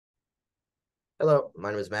Hello, my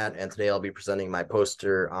name is Matt, and today I'll be presenting my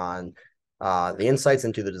poster on the insights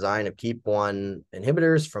into the design of KEAP1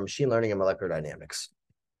 inhibitors from machine learning and molecular dynamics.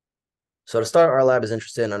 So to start, our lab is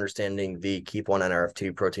interested in understanding the KEAP1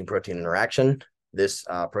 NRF2 protein-protein interaction. This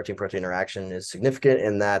protein-protein interaction is significant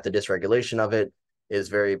in that the dysregulation of it is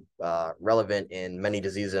very relevant in many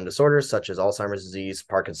diseases and disorders, such as Alzheimer's disease,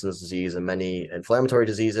 Parkinson's disease, and many inflammatory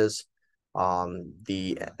diseases.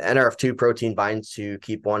 The NRF2 protein binds to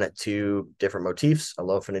KEAP1 at two different motifs, a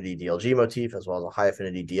low affinity DLG motif, as well as a high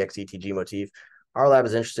affinity DXETG motif. Our lab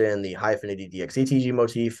is interested in the high affinity DXETG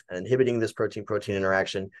motif and inhibiting this protein-protein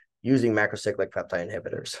interaction using macrocyclic peptide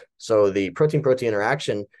inhibitors. So the protein-protein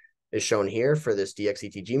interaction is shown here for this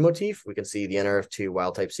DXETG motif. We can see the NRF2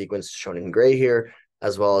 wild type sequence shown in gray here,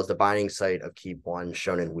 as well as the binding site of KEAP1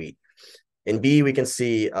 shown in wheat. In B, we can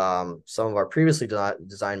see some of our previously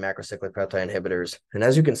designed macrocyclic peptide inhibitors. And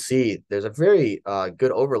as you can see, there's a very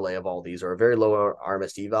good overlay of all these, or a very low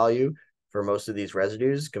RMSD value for most of these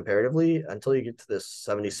residues comparatively until you get to this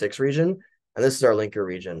 76 region. And this is our linker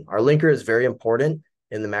region. Our linker is very important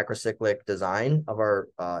in the macrocyclic design of our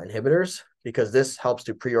inhibitors, because this helps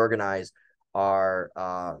to pre-organize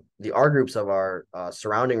the R groups of our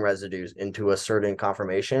surrounding residues into a certain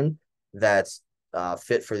conformation that's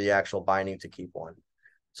fit for the actual binding to KEAP1.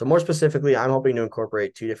 So more specifically, I'm hoping to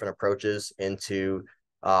incorporate two different approaches into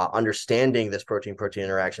understanding this protein-protein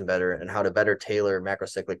interaction better and how to better tailor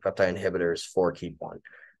macrocyclic peptide inhibitors for KEAP1.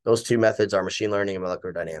 Those two methods are machine learning and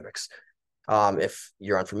molecular dynamics. If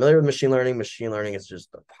you're unfamiliar with machine learning is just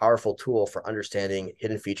a powerful tool for understanding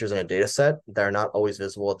hidden features in a data set that are not always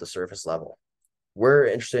visible at the surface level. We're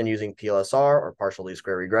interested in using PLSR, or partial least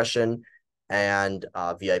square regression, and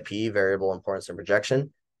VIP, variable importance and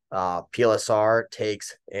projection. PLSR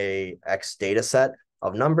takes a X data set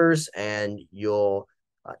of numbers, and you'll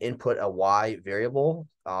input a Y variable,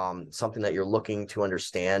 something that you're looking to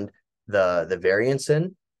understand the variance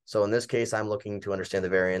in. So in this case, I'm looking to understand the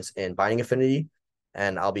variance in binding affinity,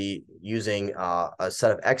 and I'll be using a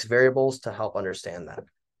set of X variables to help understand that.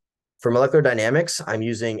 For molecular dynamics, I'm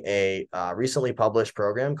using a recently published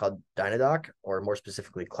program called Dynadoc, or more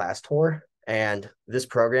specifically ClassTor. And this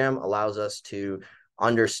program allows us to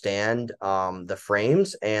understand the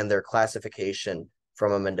frames and their classification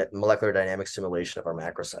from a molecular dynamics simulation of our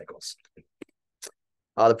macrocycles.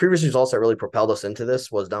 The previous results that really propelled us into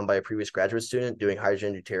this was done by a previous graduate student doing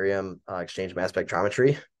hydrogen deuterium exchange mass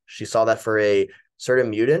spectrometry. She saw that for a certain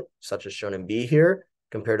mutant, such as shown in B here,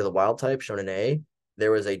 compared to the wild type shown in A,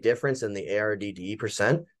 there was a difference in the ARDDE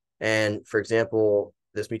percent. And for example,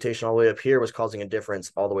 this mutation all the way up here was causing a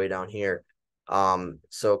difference all the way down here.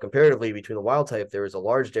 So comparatively between the wild type, there was a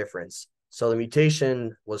large difference. So the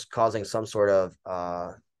mutation was causing some sort of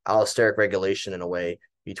allosteric regulation in a way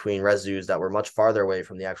between residues that were much farther away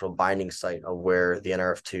from the actual binding site of where the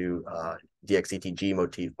NRF2 DXETG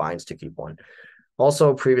motif binds to KEAP1.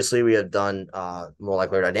 Also, previously, we had done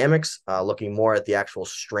molecular dynamics, looking more at the actual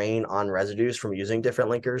strain on residues from using different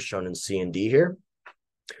linkers, shown in C and D here.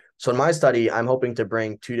 So in my study, I'm hoping to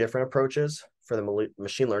bring two different approaches for the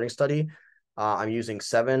machine learning study. I'm using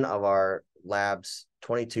 7 of our lab's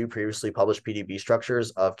 22 previously published PDB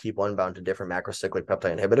structures of KEAP1 bound to different macrocyclic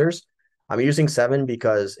peptide inhibitors. I'm using 7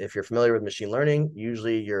 because if you're familiar with machine learning,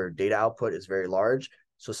 usually your data output is very large.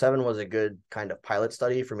 So 7 was a good kind of pilot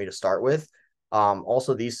study for me to start with.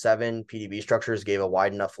 Also, these 7 PDB structures gave a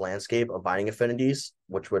wide enough landscape of binding affinities,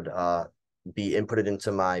 which would be inputted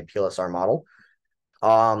into my PLSR model.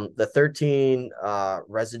 The 13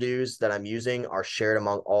 residues that I'm using are shared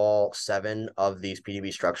among all 7 of these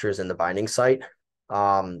PDB structures in the binding site.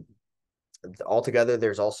 Altogether,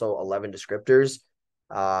 there's also 11 descriptors.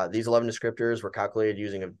 These 11 descriptors were calculated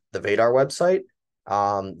using the VADAR website.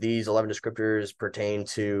 These 11 descriptors pertain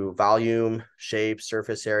to volume, shape,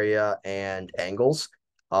 surface area, and angles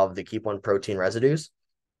of the KEAP1 protein residues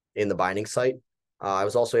in the binding site. I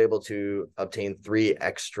was also able to obtain 3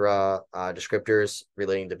 extra descriptors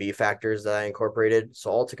relating to B factors that I incorporated.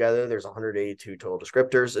 So altogether, there's 182 total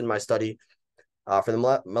descriptors in my study. For the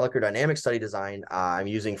molecular dynamics study design, I'm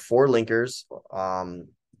using 4 linkers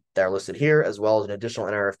that are listed here, as well as an additional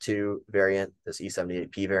NRF2 variant, this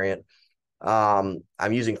E78P variant. I'm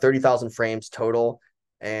using 30,000 frames total,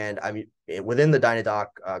 and I'm within the Dynadoc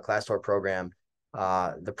ClassTor program.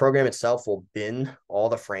 The program itself will bin all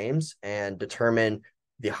the frames and determine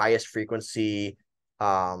the highest frequency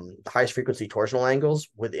torsional angles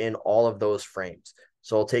within all of those frames.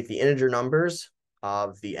 So I'll take the integer numbers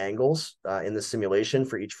of the angles in the simulation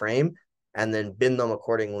for each frame, and then bin them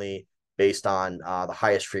accordingly based on the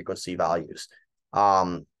highest frequency values.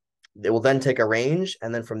 It will then take a range,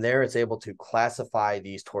 and then from there, it's able to classify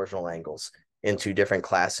these torsional angles. into different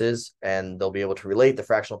classes, and they'll be able to relate the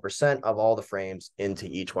fractional percent of all the frames into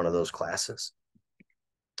each one of those classes.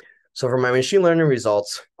 So for my machine learning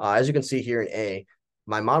results, as you can see here in A,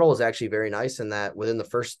 my model is actually very nice in that within the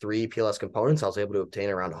first 3 PLS components, I was able to obtain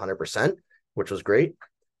around 100%, which was great.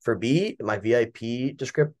 For B, my VIP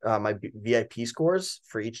scores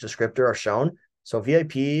for each descriptor are shown. So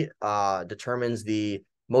VIP determines the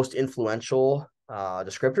most influential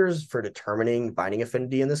descriptors for determining binding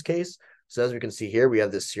affinity in this case. So as we can see here, we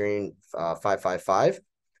have this serine 555.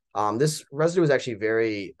 This residue is actually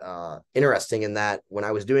very interesting in that when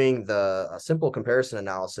I was doing the simple comparison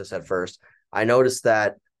analysis at first, I noticed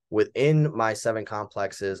that within my 7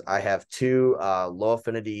 complexes, I have 2 low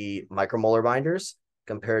affinity micromolar binders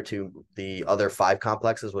compared to the other 5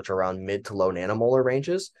 complexes, which are around mid to low nanomolar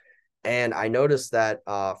ranges. And I noticed that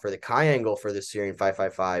for the chi angle for this serine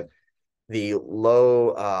 555, the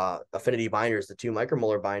low affinity binders, the 2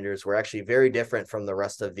 micromolar binders, were actually very different from the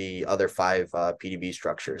rest of the other 5 PDB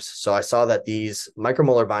structures. So I saw that these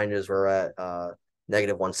micromolar binders were at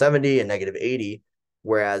 -170 and -80,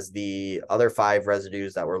 whereas the other 5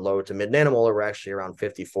 residues that were low to mid nanomolar were actually around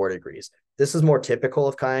 54 degrees. This is more typical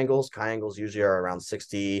of chi angles. Chi angles usually are around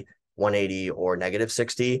 60, 180, or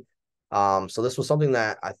 -60. So this was something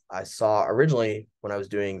that I saw originally when I was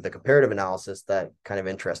doing the comparative analysis that kind of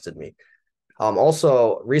interested me.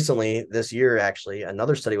 Also, recently, this year, actually,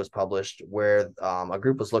 another study was published where a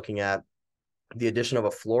group was looking at the addition of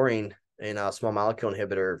a fluorine in a small molecule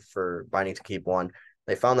inhibitor for binding to KEAP1.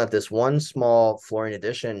 They found that this one small fluorine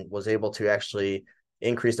addition was able to actually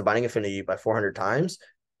increase the binding affinity by 400 times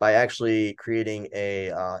by actually creating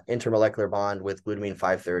a intermolecular bond with glutamine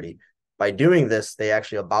 530. By doing this, they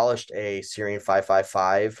actually abolished a serine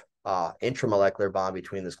 555 intramolecular bond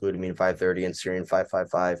between this glutamine 530 and serine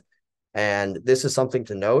 555. And this is something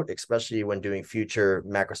to note, especially when doing future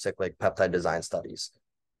macrocyclic peptide design studies.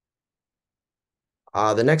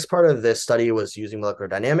 The next part of this study was using molecular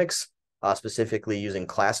dynamics, specifically using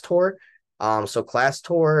ClassTor. So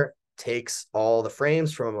ClassTor takes all the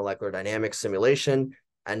frames from a molecular dynamics simulation,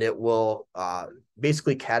 and it will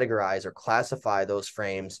basically categorize or classify those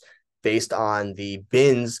frames based on the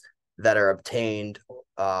bins that are obtained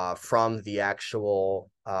from the actual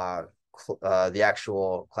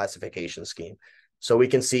classification scheme. So we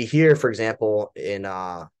can see here, for example, in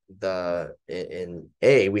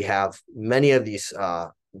A, we have many of these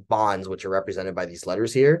bonds, which are represented by these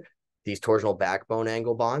letters here, these torsional backbone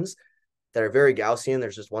angle bonds that are very Gaussian.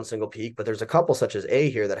 There's just one single peak, but there's a couple such as A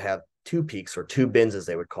here that have 2 peaks, or 2 bins, as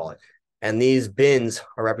they would call it. And these bins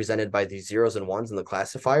are represented by these 0s and 1s in the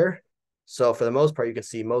classifier. So for the most part, you can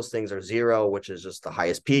see most things are 0, which is just the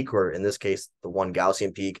highest peak, or in this case, the one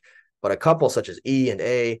Gaussian peak. But a couple such as E and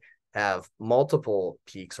A have multiple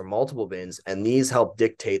peaks or multiple bins, and these help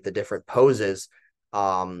dictate the different poses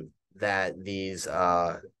that these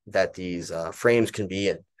frames can be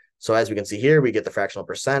in. So as we can see here, we get the fractional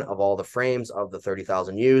percent of all the frames of the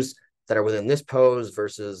 30,000 U's that are within this pose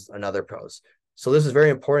versus another pose. So this is very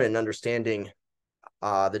important in understanding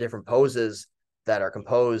the different poses that are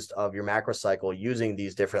composed of your macrocycle using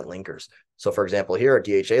these different linkers. So for example, here, a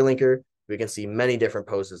DHA linker, we can see many different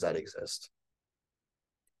poses that exist.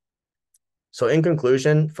 So in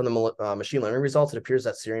conclusion, from the machine learning results, it appears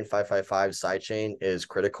that serine 555 sidechain is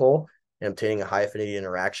critical in obtaining a high affinity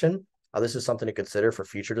interaction. This is something to consider for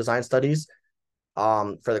future design studies.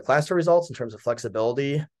 For the ClassTor results, in terms of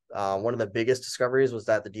flexibility, one of the biggest discoveries was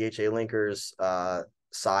that the DHA linkers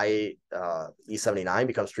Psi E79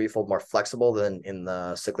 becomes 3-fold more flexible than in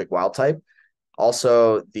the cyclic wild type.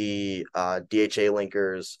 Also, the DHA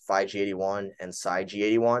linkers Phi G81 and Psi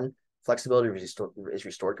G81 flexibility is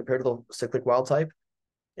restored compared to the cyclic wild type.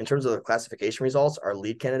 In terms of the classification results, our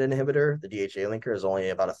lead candidate inhibitor, the DHA linker, is only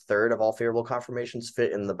about 1/3 of all favorable conformations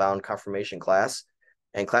fit in the bound conformation class.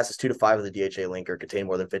 And classes 2 to 5 of the DHA linker contain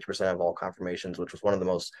more than 50% of all conformations, which was one of the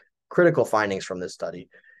most critical findings from this study.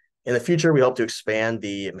 In the future, we hope to expand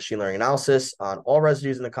the machine learning analysis on all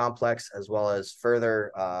residues in the complex, as well as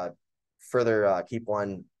further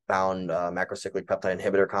KEAP1 bound macrocyclic peptide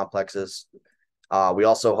inhibitor complexes. We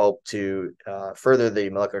also hope to further the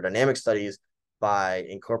molecular dynamic studies by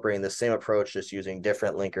incorporating the same approach, just using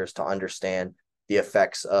different linkers to understand the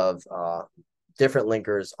effects of different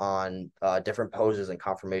linkers on different poses and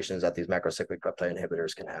conformations that these macrocyclic peptide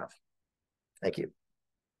inhibitors can have. Thank you.